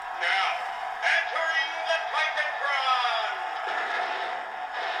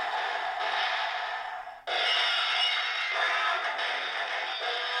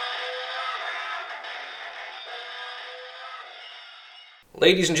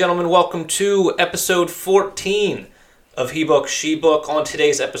Ladies and gentlemen, welcome to episode 14 of He Book, She Book. On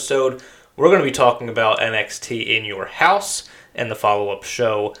today's episode, we're going to be talking about NXT in Your House and the follow-up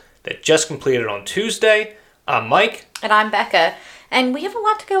show that just completed on Tuesday. I'm Mike. And I'm Becca. And we have a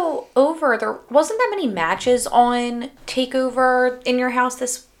lot to go over. There wasn't that many matches on TakeOver in Your House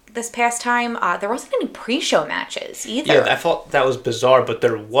this past time. There wasn't any pre-show matches either. Yeah, I thought that was bizarre, but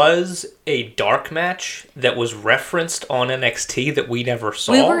there was a dark match that was referenced on NXT that we never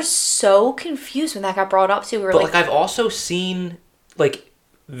saw. We were so confused when that got brought up too. We were but I've also seen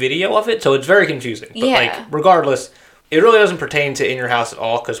video of it, so it's very confusing. But yeah. Regardless, it really doesn't pertain to In Your House at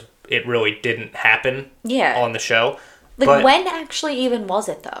all because it really didn't happen on the show. But when actually even was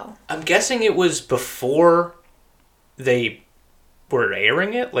it though? I'm guessing it was before they were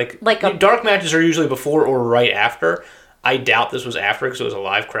airing it. Dark matches are usually before or right after. I doubt this was after because it was a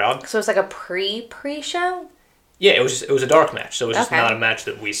live crowd. So it was like a pre-show? Yeah, it was a dark match, so it was just not a match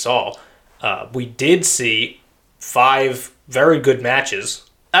that we saw. We did see 5 very good matches.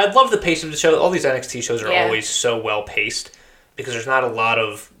 I love the pace of the show. All these NXT shows are always so well paced because there's not a lot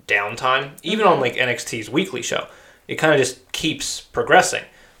of downtime. Even on NXT's weekly show, it kind of just keeps progressing,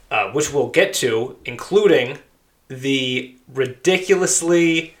 which we'll get to, including the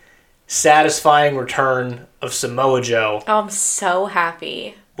ridiculously satisfying return of Samoa Joe. Oh, I'm so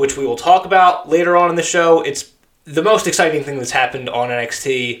happy. Which we will talk about later on in the show. It's the most exciting thing that's happened on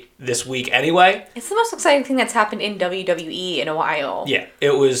NXT this week anyway. It's the most exciting thing that's happened in WWE in a while. Yeah,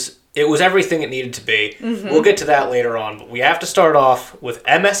 it was everything it needed to be. Mm-hmm. We'll get to that later on, but we have to start off with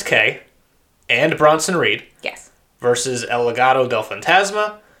MSK and Bronson Reed. Yes. Versus El Legado del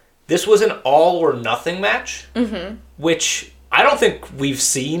Fantasma. This was an all or nothing match, which I don't think we've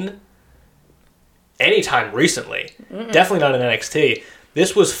seen anytime recently. Definitely not in NXT.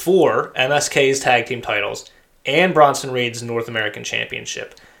 This was for MSK's tag team titles and Bronson Reed's North American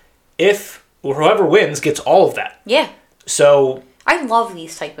Championship. Whoever wins gets all of that. Yeah. So I love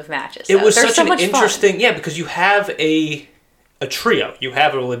these type of matches. It was such so an interesting, fun. because you have a trio. You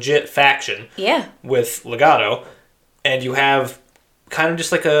have a legit faction. Yeah. With Legado, and you have kind of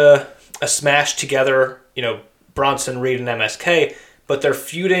just like a smash together, Bronson Reed and MSK, but they're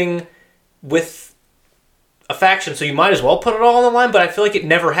feuding with a faction, so you might as well put it all on the line, but I feel like it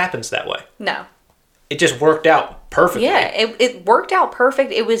never happens that way. No. It just worked out perfectly. Yeah, it worked out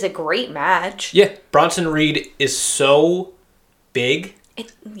perfect. It was a great match. Yeah, Bronson Reed is so big.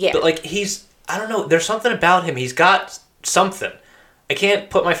 But I don't know, there's something about him. He's got something. I can't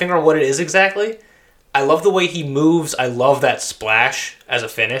put my finger on what it is exactly. I love the way he moves. I love that splash as a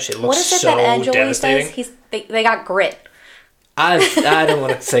finish. It looks so devastating. Says? They got grit. I don't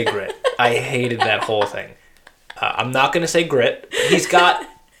want to say grit. I hated that whole thing. I'm not going to say grit. He's got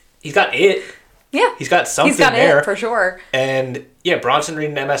it. Yeah. He's got something there. He's got there. it, for sure. And, yeah, Bronson Reed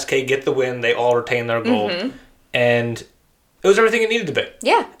and MSK get the win. They all retain their gold. And it was everything it needed to be.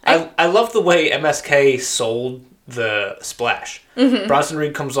 Yeah. I love the way MSK sold the splash. Bronson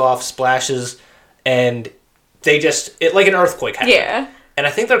Reed comes off, splashes, and they like an earthquake happens. Yeah. And I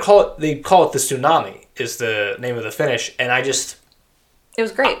think they call it the Tsunami is the name of the finish. And it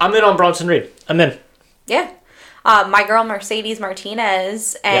was great. I'm in on Bronson Reed. I'm in. Yeah. My girl Mercedes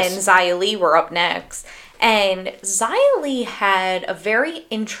Martinez and Xia Li were up next. And Xia Li had a very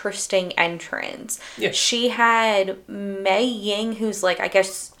interesting entrance. Yeah. She had Mei Ying, who's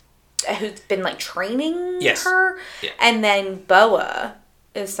who's been training her. Yeah. And then Boa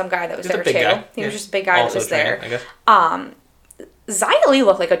is some guy that was there too. Guy. He was just a big guy also that was there. I guess. Xia Li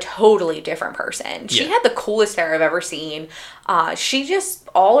looked like a totally different person. She Yeah. had the coolest hair I've ever seen. She just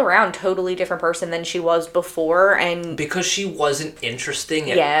all around totally different person than she was before, and because she wasn't interesting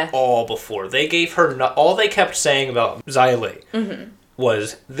at all before. They gave her all they kept saying about Xia Li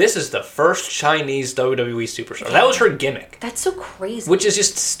was, "This is the first Chinese WWE superstar." That was her gimmick. That's so crazy. Which is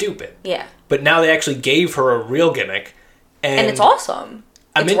just stupid. Yeah. But now they actually gave her a real gimmick, and it's awesome.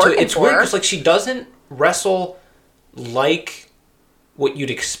 I'm into it. It's weird because she doesn't wrestle like what you'd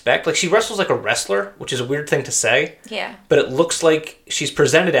expect. She wrestles like a wrestler, which is a weird thing to say. Yeah. But it looks like she's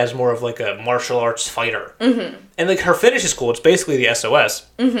presented as more of a martial arts fighter. And her finish is cool. It's basically the SOS.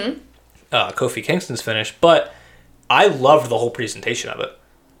 Kofi Kingston's finish. But I loved the whole presentation of it.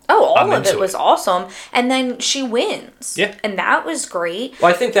 Oh, all of it was awesome. And then she wins. Yeah. And that was great.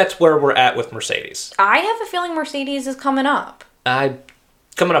 Well, I think that's where we're at with Mercedes. I have a feeling Mercedes is coming up.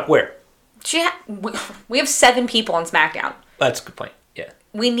 Coming up where? We have 7 people on SmackDown. That's a good point. Yeah.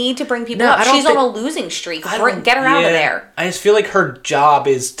 We need to bring people up. She's on a losing streak. Get her out of there. I just feel like her job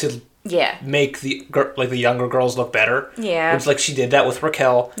is to Yeah. make the younger girls look better. Yeah. It's like she did that with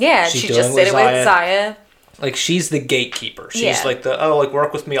Raquel. Yeah, she just did it with Xia. Like, she's the gatekeeper. She's like like,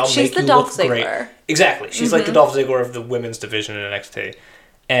 work with me, I'll make you look great. Ziggler. Exactly. She's like the Dolph Ziggler of the women's division in NXT.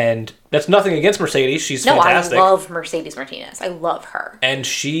 And that's nothing against Mercedes. She's fantastic. I love Mercedes Martinez. I love her. And I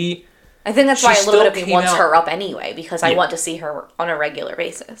think that's why a little bit of me wants her up anyway, because I want to see her on a regular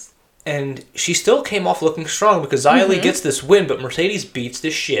basis. And she still came off looking strong because Xia Li gets this win, but Mercedes beats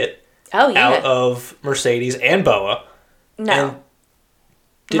the shit out of Mercedes and Boa. No.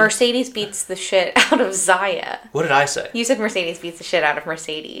 Mercedes beats the shit out of Xia. What did I say? You said Mercedes beats the shit out of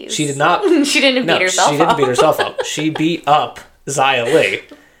Mercedes. She did not. She didn't beat herself up. She didn't beat herself up. She beat up Xia Li.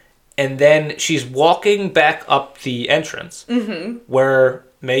 And then she's walking back up the entrance where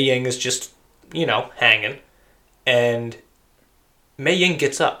Mei Ying is just, hanging. And Mei Ying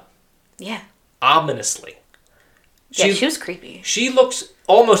gets up. Yeah. Ominously. She was creepy. She looks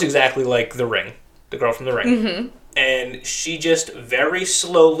almost exactly like the girl from the Ring. Mm-hmm. And she just very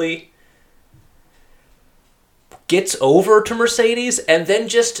slowly gets over to Mercedes and then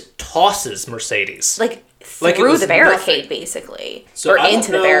just tosses Mercedes. Through the barricade, basically. So or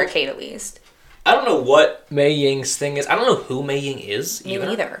into the barricade, at least. I don't know what Mei Ying's thing is. I don't know who Mei Ying is either.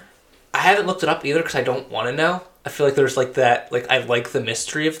 Me neither. I haven't looked it up either because I don't want to know. I feel like there's that, I like the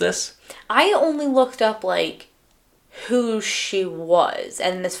mystery of this. I only looked up, who she was,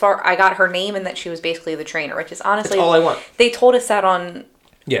 and I got her name and that she was basically the trainer, which is honestly... That's all I want. They told us that on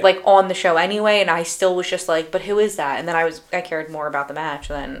on the show anyway, and I still was just but who is that? And then I cared more about the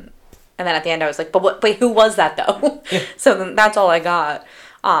match, and then at the end I was like, but who was that though? Yeah. So then that's all I got.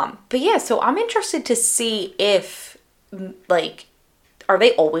 But yeah, so I'm interested to see if, are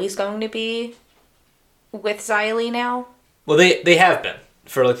they always going to be with Xia Li now? Well, they have been.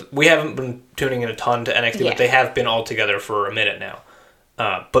 We haven't been tuning in a ton to NXT, but they have been all together for a minute now.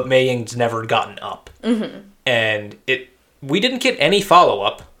 But Mei Ying's never gotten up. Mm-hmm. And we didn't get any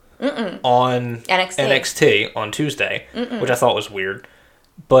follow-up on NXT on Tuesday, which I thought was weird.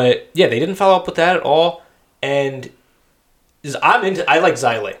 But, yeah, they didn't follow up with that at all. And I like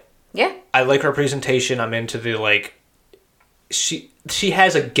Xia Li. Yeah. I like her presentation. I'm into the, she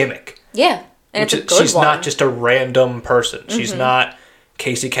has a gimmick. Yeah. And it's a good she's not just a random person. Mm-hmm. She's not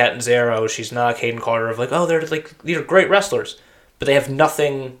Casey Catanzaro. She's not Caden Carter of they're these are great wrestlers, but they have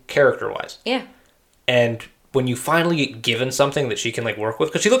nothing character-wise. Yeah. And when you finally get given something that she can work with,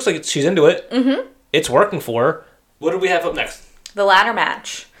 because she looks like she's into it, it's working for her. What do we have up next? The ladder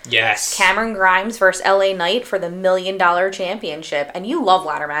match. Yes. Cameron Grimes versus LA Knight for the $1 Million Championship. And you love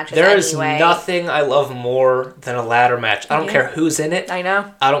ladder matches anyway. There is nothing I love more than a ladder match. I don't care who's in it. I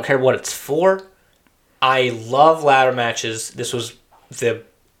know. I don't care what it's for. I love ladder matches. This was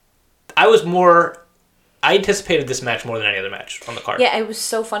I anticipated this match more than any other match on the card. Yeah, it was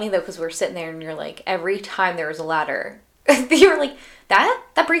so funny though, because we were sitting there and you're every time there was a ladder, you were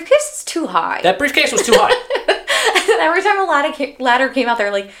that briefcase is too high. That briefcase was too high. And every time a ladder came out,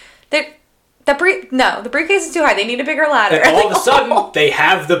 they're the briefcase is too high. They need a bigger ladder. And all of a sudden, they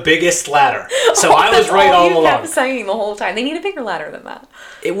have the biggest ladder. So I was right all along. Kept saying the whole time, they need a bigger ladder than that.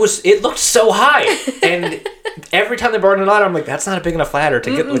 It looked so high, and every time they brought in a ladder, I'm like, that's not a big enough ladder to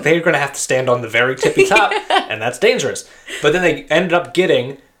get. They're going to have to stand on the very tippy top, and that's dangerous. But then they ended up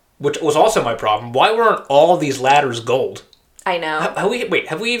getting, which was also my problem. Why weren't all these ladders gold? I know.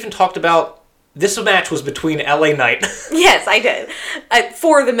 Have we even talked about? This match was between LA Knight. Yes, I did.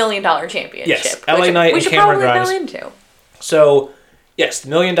 For the $1 Million Championship. Yes, LA Knight and Cameron Grimes. We should probably go into. So, yes, the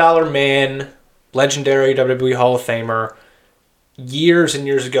 $1 Million Man, legendary WWE Hall of Famer, years and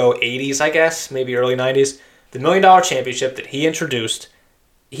years ago, 80s, I guess, maybe early 90s, the $1 Million Championship that he introduced,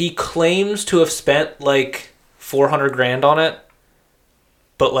 he claims to have spent $400,000 on it,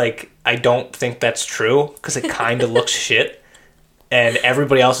 but I don't think that's true, because it kind of looks shit. And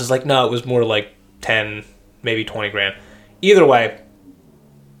everybody else is no, it was more 10, maybe 20 grand. Either way,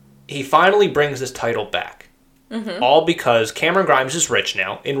 he finally brings this title back. Mm-hmm. All because Cameron Grimes is rich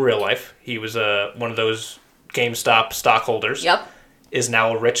now, in real life. He was one of those GameStop stockholders. Yep. Is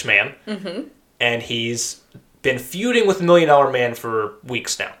now a rich man. Mm-hmm. And he's been feuding with $1 Million Man for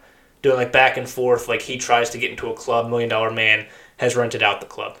weeks now. Doing back and forth, he tries to get into a club, $1 Million Man has rented out the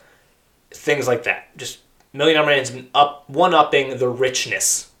club. Things like that. Just $1 Million Man's been one-upping the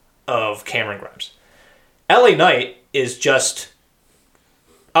richness of Cameron Grimes. LA Knight is just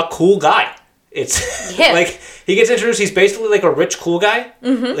a cool guy. It's he gets introduced, he's basically a rich cool guy.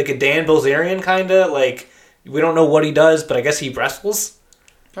 Mm-hmm. A Dan Bilzerian kind of. We don't know what he does, but I guess he wrestles.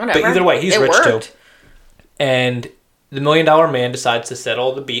 Whatever. But either way, he's rich too. And the $1 Million Man decides to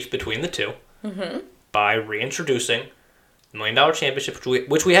settle the beef between the two by reintroducing the $1 Million Championship,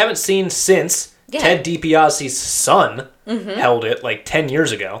 which we haven't seen since Ted DiBiase's son held it 10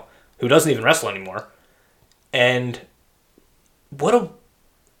 years ago, who doesn't even wrestle anymore. And what a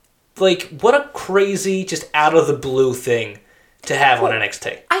crazy, just out of the blue thing to have on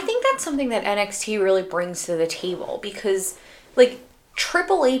NXT. I think that's something that NXT really brings to the table because, like,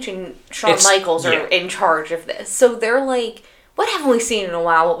 Triple H and Shawn Michaels are in charge of this. So they're like, what haven't we seen in a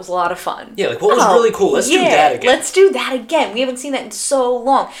while? What was a lot of fun? Yeah, like, what was really cool? Let's do that again. Let's do that again. We haven't seen that in so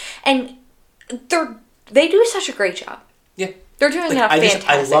long. And they do such a great job. Yeah. They're doing a fantastic job.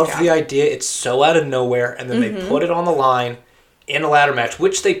 I love the idea. It's so out of nowhere, and then they put it on the line in a ladder match,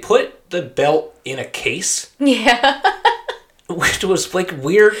 which they put the belt in a case. Yeah. Which was, like,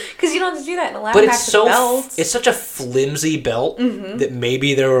 weird. Because you don't have to do that in a ladder match with belts. It's such a flimsy belt that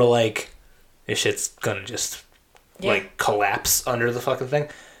maybe they were like, this shit's gonna just, like, collapse under the fucking thing.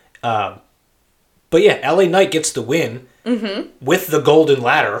 But yeah, LA Knight gets the win with the golden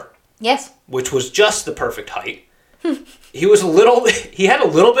ladder. Yes. Which was just the perfect height. He had a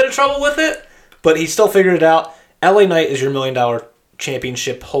little bit of trouble with it, but he still figured it out. LA Knight is your $1 million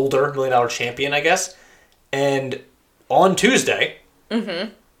championship holder, $1 million champion, I guess. And on Tuesday,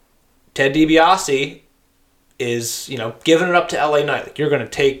 Ted DiBiase is, giving it up to LA Knight. Like, you're going to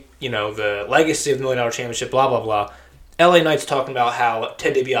take, the legacy of the $1 million championship, blah, blah, blah. LA Knight's talking about how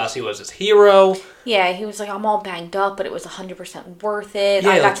Ted DiBiase was his hero. Yeah, he was like, I'm all banged up, but it was 100% worth it. Yeah,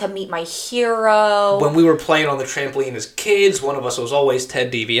 I got to meet my hero. When we were playing on the trampoline as kids, one of us was always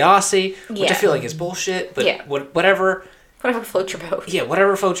Ted DiBiase, which I feel like is bullshit, but whatever. Whatever floats your boat. Yeah,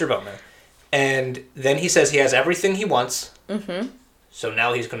 whatever floats your boat, man. And then he says he has everything he wants. Mm-hmm. So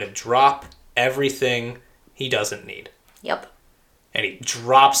now he's going to drop everything he doesn't need. Yep. And he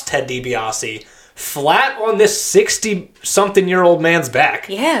drops Ted DiBiase flat on this 60-something-year-old man's back.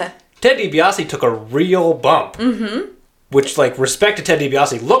 Yeah. Ted DiBiase took a real bump. Mm-hmm. Which, like, respect to Ted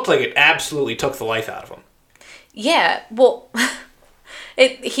DiBiase, looked like it absolutely took the life out of him. Yeah, well,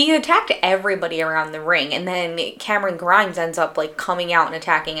 he attacked everybody around the ring, and then Cameron Grimes ends up, like, coming out and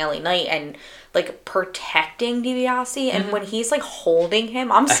attacking LA Knight and, like, protecting DiBiase, and when he's, like, holding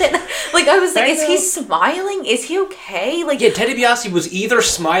him, I'm sitting, like, I was like, is he smiling? Is he okay? Like, yeah, Ted DiBiase was either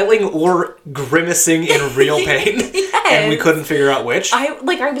smiling or grimacing in real pain, and we couldn't figure out which. I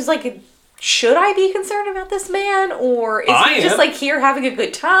was like, should I be concerned about this man, or is he just, like, here having a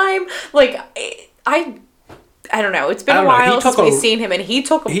good time? Like, I don't know. It's been a while since we've seen him, and he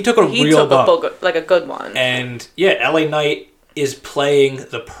took a real bump. Like a good one. And yeah, LA Knight is playing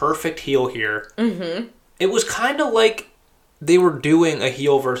the perfect heel here. Mm-hmm. It was kind of like they were doing a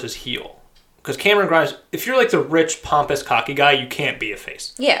heel versus heel. Because Cameron Grimes, if you're like the rich, pompous, cocky guy, you can't be a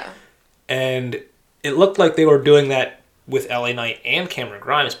face. Yeah. And it looked like they were doing that with LA Knight and Cameron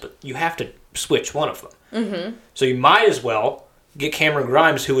Grimes, but you have to switch one of them. Mm-hmm. So you might as well get Cameron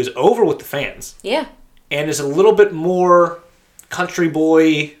Grimes, who is over with the fans. Yeah. And is a little bit more country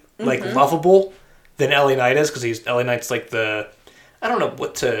boy, like, lovable than LA Knight is, because LA Knight's like the, I don't know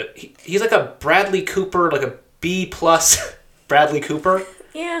what to, he's like a Bradley Cooper, like a B+ Bradley Cooper.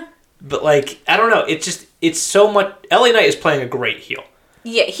 Yeah. But, like, I don't know, it's so much, LA Knight is playing a great heel.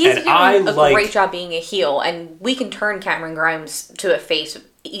 Yeah, he's doing a great job being a heel, and we can turn Cameron Grimes to a face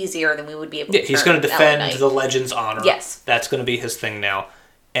easier than we would be able to turn he's going to defend the Legend's honor. Yes. That's going to be his thing now.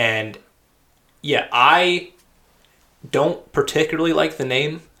 And yeah, I don't particularly like the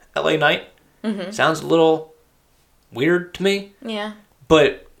name LA Knight. Mm-hmm. Sounds a little weird to me. Yeah.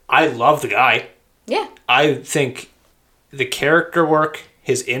 But I love the guy. Yeah. I think the character work,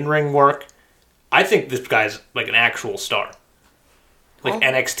 his in-ring work, I think this guy's like an actual star. Like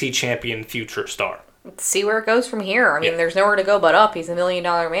NXT champion, future star. Let's see where it goes from here. I mean, there's nowhere to go but up. He's $1 million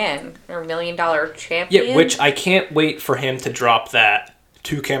man. Or $1 million champion. Yeah, which I can't wait for him to drop that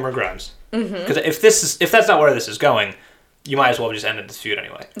to Cameron Grimes. Because if that's not where this is going, you might as well have just ended this feud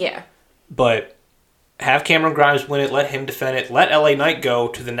anyway. Yeah. But have Cameron Grimes win it, let him defend it, let LA Knight go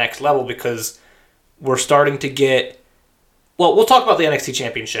to the next level, because we're starting to get... Well, we'll talk about the NXT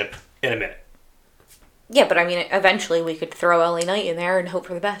Championship in a minute. Yeah, but I mean, eventually we could throw LA Knight in there and hope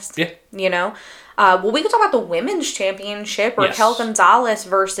for the best. Yeah. You know? Well, we could talk about the Women's Championship, Raquel Gonzalez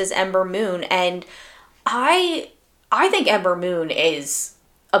versus Ember Moon, and I think Ember Moon is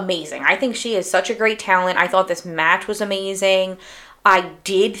amazing. I think she is such a great talent. I thought this match was amazing. I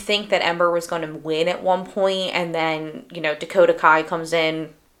did think that Ember was going to win at one point, and then, Dakota Kai comes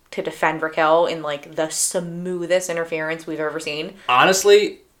in to defend Raquel in, like, the smoothest interference we've ever seen.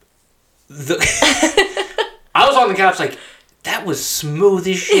 Honestly, I was on the couch like, that was smooth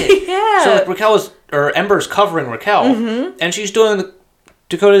as shit. Yeah. So, like, Ember's covering Raquel, and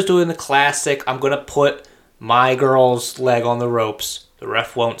Dakota's doing the classic, I'm going to put my girl's leg on the ropes. The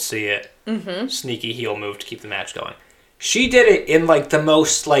ref won't see it. Mm-hmm. Sneaky heel move to keep the match going. She did it in, like, the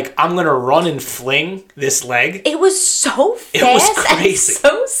most, like, I'm gonna run and fling this leg. It was so fast. It was crazy. And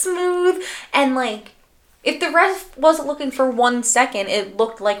so smooth. And, like, if the ref wasn't looking for 1 second, it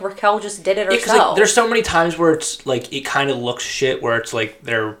looked like Raquel just did it herself. Yeah, 'cause, like, there's so many times where it's, like, it kind of looks shit, where it's, like,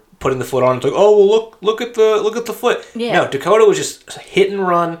 they're putting the foot on. It's like, oh, well, look at the foot. Yeah. No, Dakota was just hit and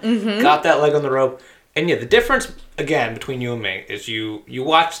run, got that leg on the rope. And, yeah, the difference, again, between you and me is you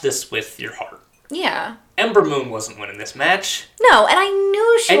watch this with your heart. Yeah. Ember Moon wasn't winning this match. No, and I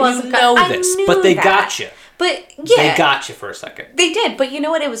knew she wasn't. And you know this, but they got you. But, yeah. They got you for a second. They did, but you know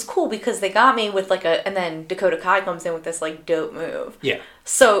what? It was cool because they got me with, like, and then Dakota Kai comes in with this, like, dope move. Yeah.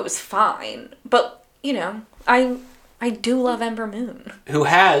 So it was fine. But, you know, I do love Ember Moon. Who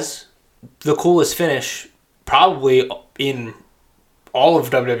has the coolest finish probably in all of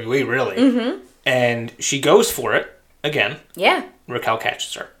WWE, really. Mm-hmm. And she goes for it again. Yeah. Raquel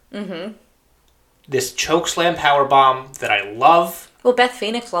catches her. Mm-hmm. This chokeslam powerbomb that I love. Well, Beth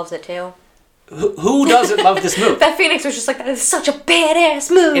Phoenix loves it too. Who doesn't love this move? Beth Phoenix was just like, that is such a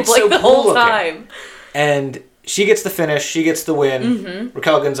badass move, it's like so the cool whole time. And she gets the finish, she gets the win. Mm-hmm.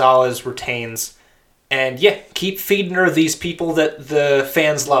 Raquel Gonzalez retains. And yeah, keep feeding her these people that the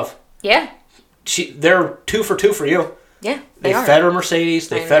fans love. Yeah. They're 2 for 2 for you. Yeah, they fed her Mercedes.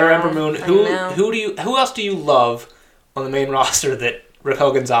 They fed her Ember Moon. Who else do you love on the main roster that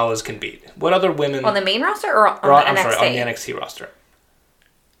Raquel Gonzalez can beat? What other women on the main roster or on the NXT? Sorry, on the NXT roster.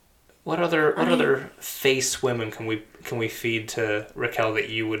 What other face women can we feed to Raquel that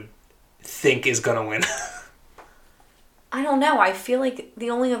you would think is gonna win? I don't know. I feel like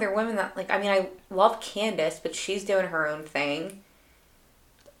the only other women that I love Candice, but she's doing her own thing.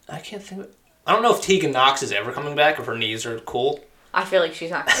 I can't think. I don't know if Tegan Nox is ever coming back, if her knees are cool. I feel like she's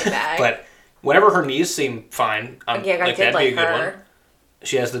not coming back. But whenever her knees seem fine, that'd be a good one.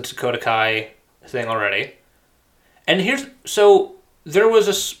 She has the Dakota Kai thing already. And there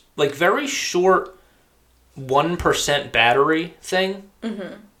was a very short 1% battery thing,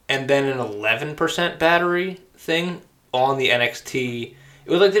 and then an 11% battery thing on the NXT.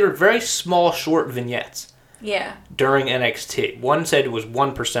 It was like they were very small, short vignettes. Yeah. During NXT. One said it was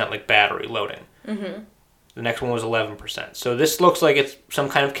 1% battery loading. Mm-hmm. The next one was 11%. So this looks like it's some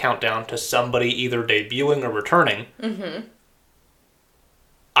kind of countdown to somebody either debuting or returning. Mm-hmm.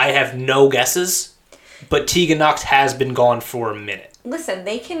 I have no guesses, but Tegan Nox has been gone for a minute. Listen,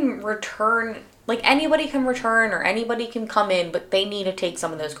 they can return, anybody can return or anybody can come in, but they need to take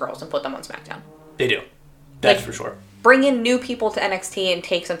some of those girls and put them on SmackDown. They do. That's for sure. Bring in new people to NXT and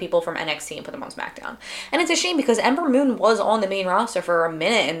take some people from NXT and put them on SmackDown. And it's a shame because Ember Moon was on the main roster for a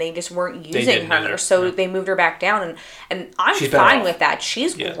minute and they just weren't using her. So they moved her back down. And I'm fine with that.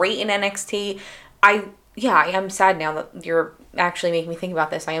 She's great in NXT. I am sad now that you're actually making me think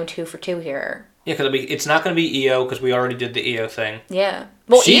about this. I am 2 for 2 here. Yeah, because it's not going to be Io because we already did the Io thing. Yeah.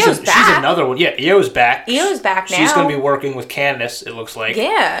 Well, Io's back. She's another one. Yeah, Io's back. Io's back now. She's going to be working with Candice, it looks like.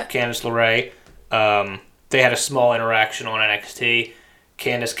 Yeah. Candice LeRae. They had a small interaction on NXT.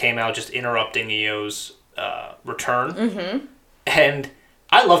 Candice came out just interrupting Io's return. Mm-hmm. And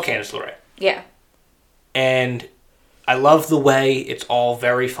I love Candice LeRae. Yeah. And I love the way it's all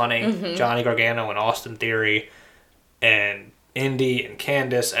very funny. Mm-hmm. Johnny Gargano and Austin Theory and Indy and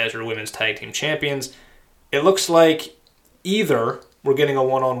Candice as your women's tag team champions. It looks like either we're getting a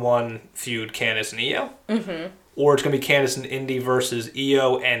one-on-one feud, Candice and Io, or it's going to be Candice and Indy versus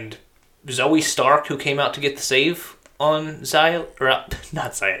Io and Zoe Stark, who came out to get the save on Io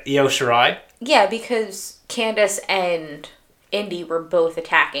Shirai. Yeah, because Candice and Indy were both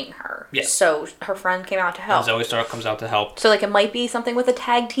attacking her. Yeah. So her friend came out to help. And Zoe Stark comes out to help. So it might be something with a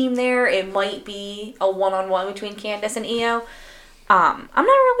tag team there. It might be a one-on-one between Candice and Io. I'm not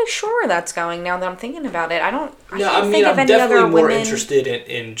really sure where that's going now that I'm thinking about it. I'm definitely more interested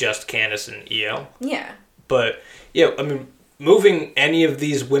in just Candice and Io. Yeah. But, moving any of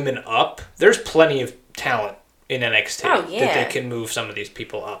these women up, there's plenty of talent in NXT that they can move some of these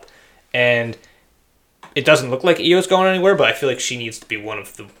people up. And it doesn't look like Io's going anywhere, but I feel like she needs to be one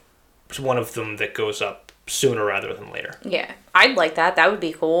of them that goes up sooner rather than later. Yeah, I'd like that. That would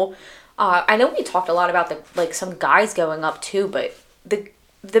be cool. I know we talked a lot about some guys going up too, but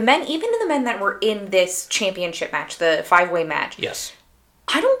the men, even the men that were in this championship match, the 5-way match. Yes.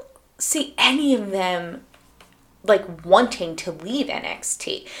 I don't see any of them wanting to leave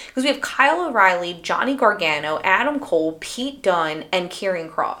NXT. Because we have Kyle O'Reilly, Johnny Gargano, Adam Cole, Pete Dunne, and Karrion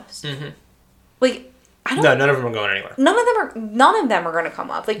Kross. Mm-hmm. None of them are going anywhere. None of them are going to come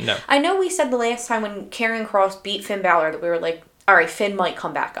up. No. I know we said the last time when Karrion Kross beat Finn Balor that we were like, all right, Finn might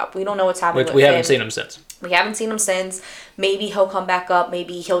come back up. We don't know what's happening with Finn. We haven't seen him since. We haven't seen him since. Maybe he'll come back up.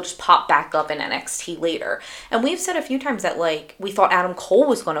 Maybe he'll just pop back up in NXT later. And we've said a few times that, like, we thought Adam Cole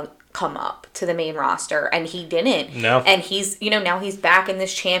was going to come up to the main roster, and he didn't. No. And he's, now he's back in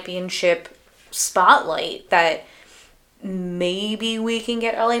this championship spotlight that maybe we can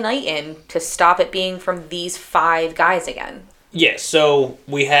get LA Knight in to stop it being from these 5 guys again. Yeah, so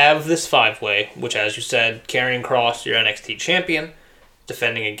we have this 5-way, which, as you said, Karrion Kross, your NXT champion,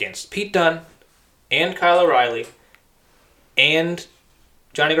 defending against Pete Dunne, and Kyle O'Reilly, and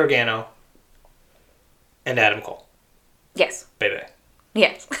Johnny Gargano, and Adam Cole. Yes. Baby.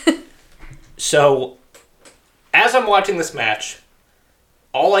 Yes. So, as I'm watching this match,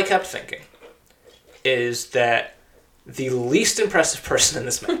 all I kept thinking is that the least impressive person in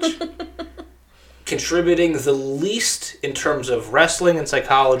this match, contributing the least in terms of wrestling and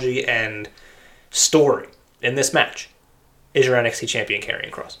psychology and story in this match, is your NXT champion,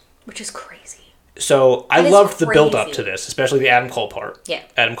 Karrion Kross. Which is crazy. So, I loved the build-up to this, especially the Adam Cole part. Yeah.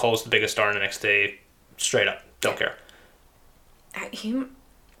 Adam Cole's the biggest star in NXT, straight up. Don't care. He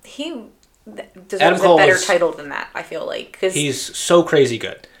deserves a better title than that, I feel like. He's so crazy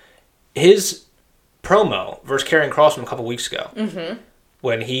good. His promo versus Karrion Kross from a couple weeks ago,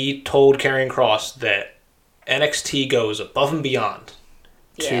 when he told Karrion Kross that NXT goes above and beyond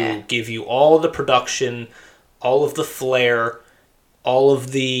to give you all the production, all of the flair, all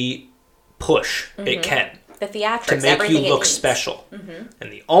of the push it can. The theatrics, to make you look special.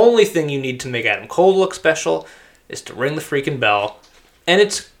 And the only thing you need to make Adam Cole look special is to ring the freaking bell. And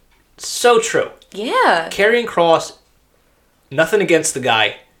it's so true. Yeah. Karrion Kross, nothing against the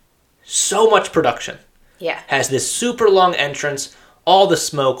guy, so much production. Yeah. Has this super long entrance, all the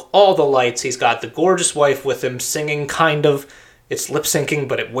smoke, all the lights. He's got the gorgeous wife with him singing, kind of. It's lip syncing,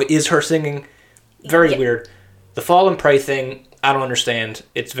 but it is her singing. Very weird. The Fall and Pray thing, I don't understand.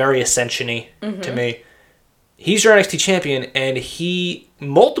 It's very Ascension-y to me. He's your NXT champion, and he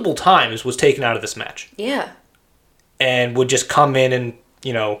multiple times was taken out of this match. Yeah. And would just come in and,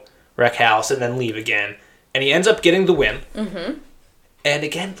 wreck house and then leave again. And he ends up getting the win. And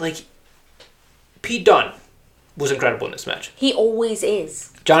again, Pete Dunne was incredible in this match. He always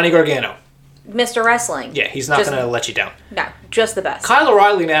is. Johnny Gargano. Mr. Wrestling. Yeah, he's not going to let you down. No, just the best. Kyle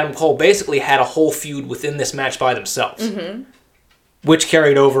O'Reilly and Adam Cole basically had a whole feud within this match by themselves. Which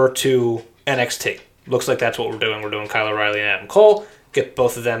carried over to NXT. Looks like that's what we're doing. We're doing Kyle O'Reilly and Adam Cole. Get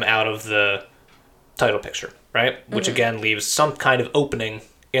both of them out of the title picture, right? Which again leaves some kind of opening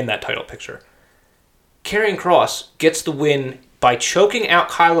in that title picture. Karrion Kross gets the win by choking out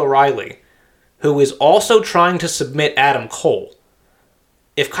Kyle O'Reilly, who is also trying to submit Adam Cole.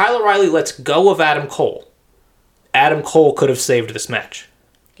 If Kyle O'Reilly lets go of Adam Cole could have saved this match.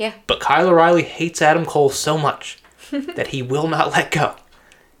 Yeah. But Kyle O'Reilly hates Adam Cole so much that he will not let go.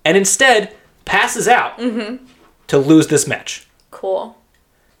 And instead passes out to lose this match. Cool.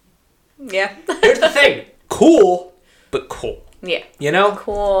 Yeah. Here's the thing. Cool, but cool. Yeah.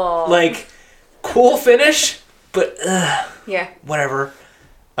 Cool. Cool finish, but whatever.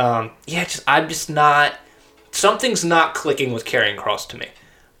 I'm just not... Something's not clicking with Karrion Kross to me.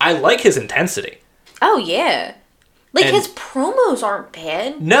 I like his intensity. Oh, yeah. His promos aren't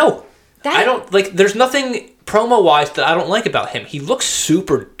bad. No. I don't... there's nothing promo-wise that I don't like about him. He looks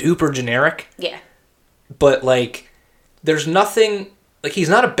super duper generic. Yeah. But, there's nothing... he's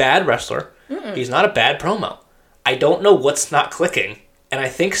not a bad wrestler. He's not a bad promo. I don't know what's not clicking. And I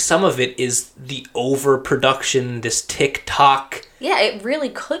think some of it is the overproduction, this TikTok. Yeah, it really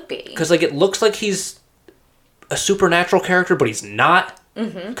could be. Because, it looks like he's a supernatural character, but he's not.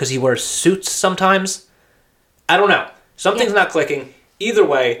 Because he wears suits sometimes. I don't know. Something's not clicking. Either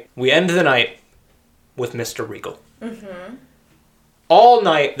way, we end the night with Mr. Regal. All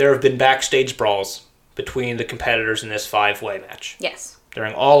night, there have been backstage brawls between the competitors in this 5-way match. Yes.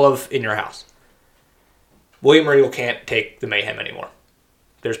 During all of In Your House. William Regal can't take the mayhem anymore.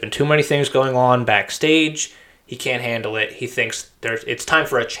 There's been too many things going on backstage. He can't handle it. He thinks it's time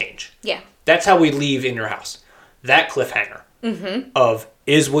for a change. Yeah. That's how we leave In Your House. That cliffhanger of,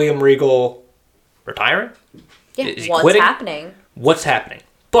 is William Regal retiring? Yeah. Is he What's quitting? happening? What's happening?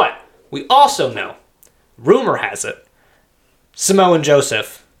 But we also know, rumor has it, Samoa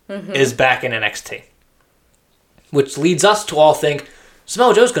Joseph is back in NXT. Which leads us to all think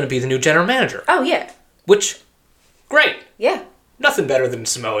Samoa Joe's going to be the new general manager. Oh, yeah. Which, great. Yeah. Nothing better than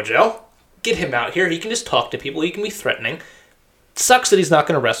Samoa Joe. Get him out here. He can just talk to people. He can be threatening. Sucks that he's not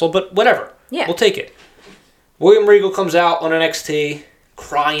going to wrestle, but whatever. Yeah. We'll take it. William Regal comes out on NXT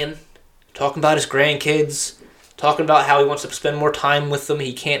crying, talking about his grandkids, talking about how he wants to spend more time with them.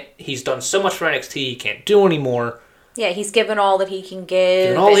 He's done so much for NXT, he can't do anymore. Yeah, he's given all that he can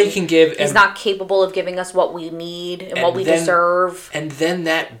give. He's not capable of giving us what we need and what we deserve. And then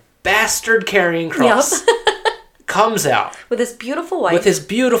that bastard Karrion Kross comes out. With his beautiful wife. With his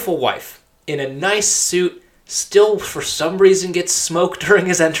beautiful wife. In a nice suit. Still, for some reason, gets smoked during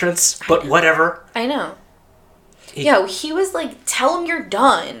his entrance. But whatever. I know. He was like, tell him you're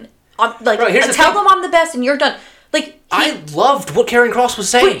done. Tell them I'm the best and you're done. I loved what Karrion Kross was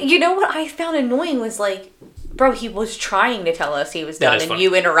saying. But you know what I found annoying was bro, he was trying to tell us he was done, and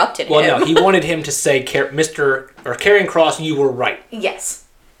you interrupted him. Well, no, he wanted him to say, Karrion Kross, you were right. Yes.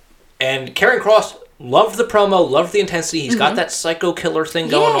 And Karrion Kross loved the promo, loved the intensity. He's got that psycho killer thing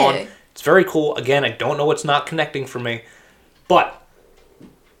going on. It's very cool. Again, I don't know what's not connecting for me. But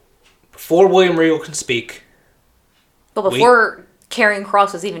before William Regal can speak... But before Karrion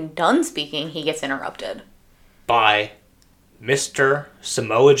Kross is even done speaking, he gets interrupted. By Mr.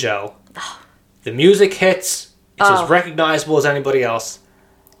 Samoa Joe. The music hits. It's as recognizable as anybody else.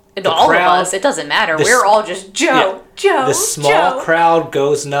 And all of us, it doesn't matter. We're all just Joe. The small crowd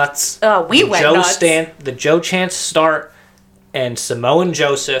goes nuts. We went nuts. The Joe chants start, and Samoan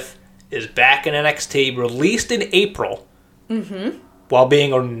Joseph is back in NXT, released in April, while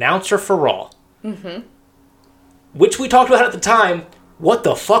being an announcer for Raw. Which we talked about at the time. What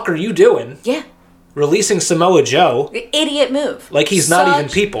the fuck are you doing? Yeah. Releasing Samoa Joe. Idiot move. Like he's not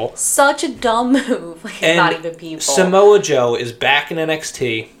even people. Such a dumb move. Like he's not even people. Samoa Joe is back in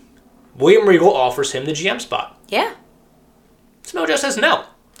NXT. William Regal offers him the GM spot. Yeah. Samoa Joe says no.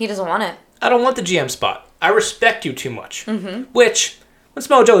 He doesn't want it. I don't want the GM spot. I respect you too much. Which, when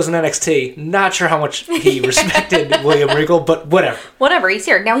Samoa Joe was in NXT, not sure how much he respected William Regal, but whatever. Whatever, he's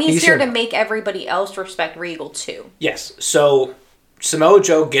here. Now he's here to make everybody else respect Regal too. Yes. So Samoa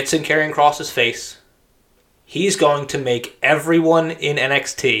Joe gets in Karrion Kross's face. He's going to make everyone in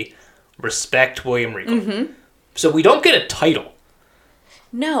NXT respect William Regal. So we don't get a title.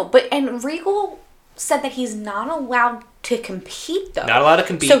 No, and Regal said that he's not allowed to compete, though. Not allowed to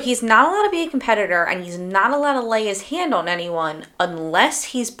compete. So he's not allowed to be a competitor, and he's not allowed to lay his hand on anyone unless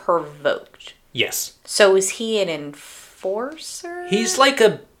he's provoked. Yes. So is he an enforcer? He's like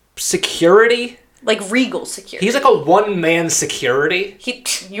a security. Like Regal security. He's like a one-man security.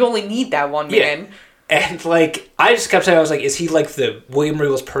 You only need that one man. And, I just kept saying, I was like, is he, the William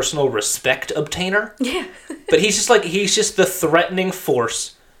Regal's personal respect obtainer? Yeah. But he's just the threatening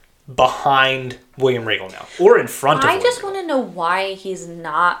force behind William Regal now. Or in front of him. I just want to know why he's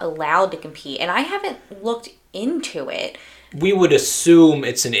not allowed to compete. And I haven't looked into it. We would assume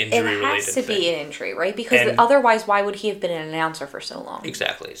it's an injury-related thing. It has to be an injury, right? Because otherwise, why would he have been an announcer for so long?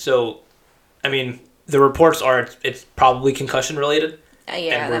 Exactly. So, the reports are it's probably concussion-related.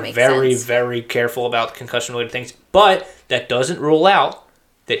 And we're very, very careful about concussion-related things. But that doesn't rule out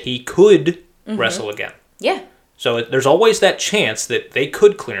that he could wrestle again. Yeah. So there's always that chance that they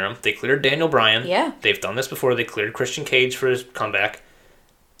could clear him. They cleared Daniel Bryan. Yeah. They've done this before. They cleared Christian Cage for his comeback.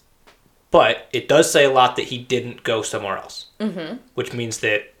 But it does say a lot that he didn't go somewhere else. Which means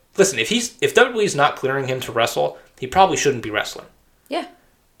that, listen, if WWE's not clearing him to wrestle, he probably shouldn't be wrestling. Yeah.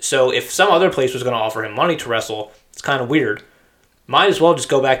 So if some other place was going to offer him money to wrestle, it's kind of weird. Might as well just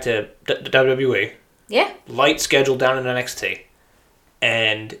go back to WWE. Yeah. Light schedule down in NXT.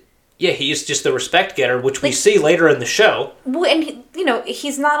 And, he's just the respect getter, which we see later in the show. Well, and,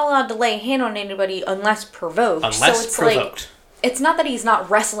 he's not allowed to lay a hand on anybody unless provoked. It's not that he's not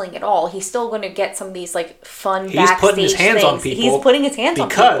wrestling at all. He's still going to get some of these, fun backstage things. He's putting his hands on people. He's putting his hands on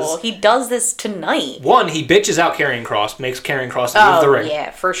people. He does this tonight. One, he bitches out Karrion Kross, makes Karrion Kross leave the ring. Oh, yeah,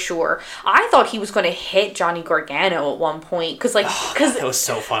 for sure. I thought he was going to hit Johnny Gargano at one point. Because that was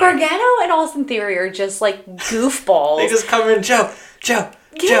so funny. Gargano and Austin Theory are just, goofballs. They just come in, Joe.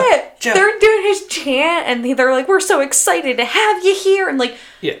 Yeah, they're doing his chant, and they're like, "We're so excited to have you here," and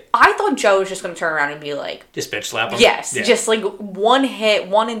I thought Joe was just going to turn around and be like, just bitch slap him. Yes, just one hit,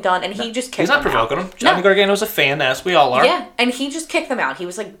 one and done, and he just kicked them out. He's not provoking him. Johnny Gargano's a fan, as we all are. Yeah, and he just kicked them out. He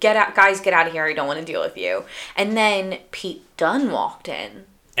was like, "Get out, guys, get out of here. I don't want to deal with you." And then Pete Dunne walked in,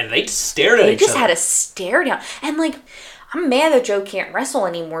 and they just stared at each other. They just had a stare down, and I'm mad that Joe can't wrestle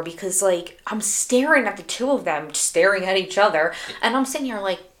anymore because, I'm staring at the two of them, staring at each other, and I'm sitting here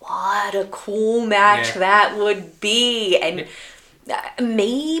what a cool match that would be. And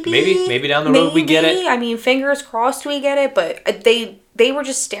maybe down the road we get it. Fingers crossed we get it, but they were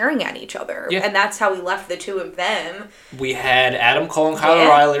just staring at each other, and that's how we left the two of them. We had Adam Cole and Kyle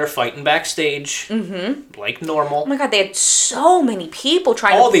O'Reilly are fighting backstage, like normal. Oh my god, they had so many people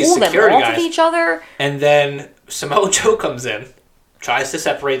trying to pull them off of each other. And then Samoa Joe comes in, tries to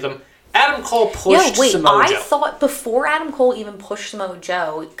separate them. Adam Cole pushed Samoa Joe. I thought before Adam Cole even pushed Samoa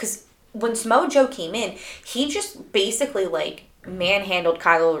Joe, because when Samoa Joe came in, he just basically, like, manhandled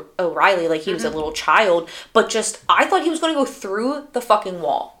Kyle O'Reilly like he was a little child, but just, I thought he was going to go through the fucking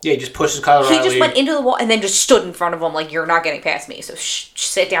wall. Yeah, he just pushes Kyle O'Reilly. He just went into the wall and then just stood in front of him like, you're not getting past me, so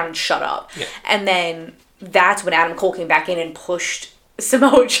sit down and shut up. Yeah. And then that's when Adam Cole came back in and pushed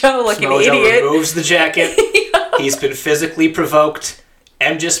Samoa Joe like an idiot. Samoa Joe removes the jacket. Yeah. He's been physically provoked.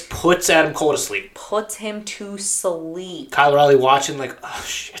 And just puts Adam Cole to sleep. Puts him to sleep. Kyle O'Reilly watching like, oh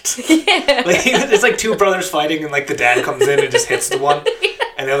shit. Yeah. Like, it's like two brothers fighting and like the dad comes in and just hits the one. Yeah.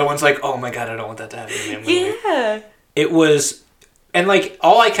 And the other one's like, oh my god, I don't want that to happen to me. Yeah. It was, and like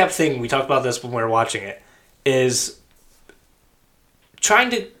all I kept thinking, we talked about this when we were watching it, is trying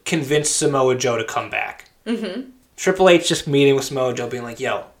to convince Samoa Joe to come back. Mm-hmm. Triple H just meeting with Samoa Joe being like,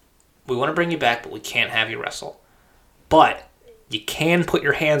 yo, we want to bring you back, but we can't have you wrestle. But you can put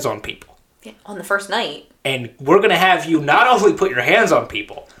your hands on people. Yeah, on the first night. And we're going to have you not only put your hands on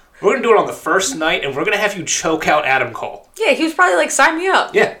people, we're going to do it on the first night, and we're going to have you choke out Adam Cole. Yeah, he was probably like, sign me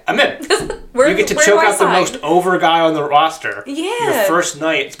up. Yeah, I'm in. You get to choke out the most over guy on the roster. Yeah. Your first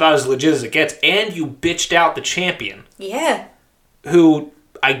night, it's about as legit as it gets. And you bitched out the champion. Yeah. Who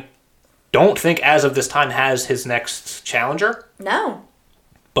I don't think, as of this time, has his next challenger. No.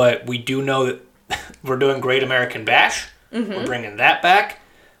 But we do know that we're doing Great American Bash. Mm-hmm. We're bringing that back.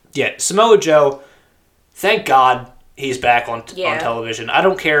 Yeah, Samoa Joe, thank God he's back on television. I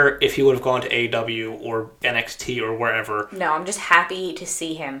don't care if he would have gone to AEW or NXT or wherever. No, I'm just happy to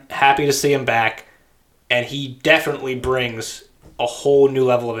see him. Happy to see him back. And he definitely brings a whole new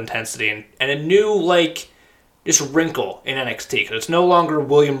level of intensity and a new, like, just wrinkle in NXT. Because it's no longer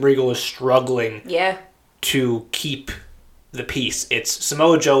William Regal is struggling to keep the peace. It's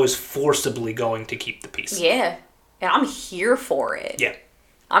Samoa Joe is forcibly going to keep the peace. Yeah. And I'm here for it. Yeah.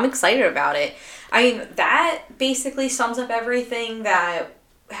 I'm excited about it. I mean, that basically sums up everything that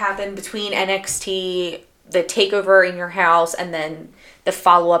happened between NXT, the takeover in your house, and then the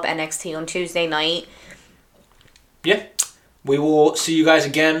follow-up NXT on Tuesday night. Yeah. We will see you guys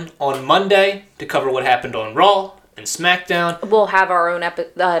again on Monday to cover what happened on Raw and SmackDown. We'll have our own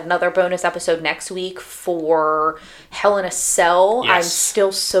another bonus episode next week for Hell in a Cell. Yes. I'm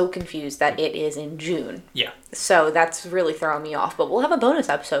still so confused that it is in June. Yeah. So that's really throwing me off. But we'll have a bonus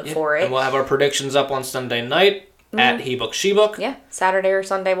episode for it. And we'll have our predictions up on Sunday night at He Book, She Book. Yeah. Saturday or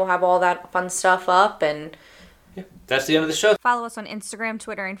Sunday we'll have all that fun stuff up. And that's the end of the show. Follow us on Instagram,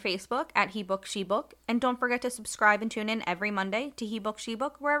 Twitter, and Facebook at He Book, She Book. And don't forget to subscribe and tune in every Monday to He Book, She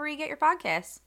Book wherever you get your podcasts.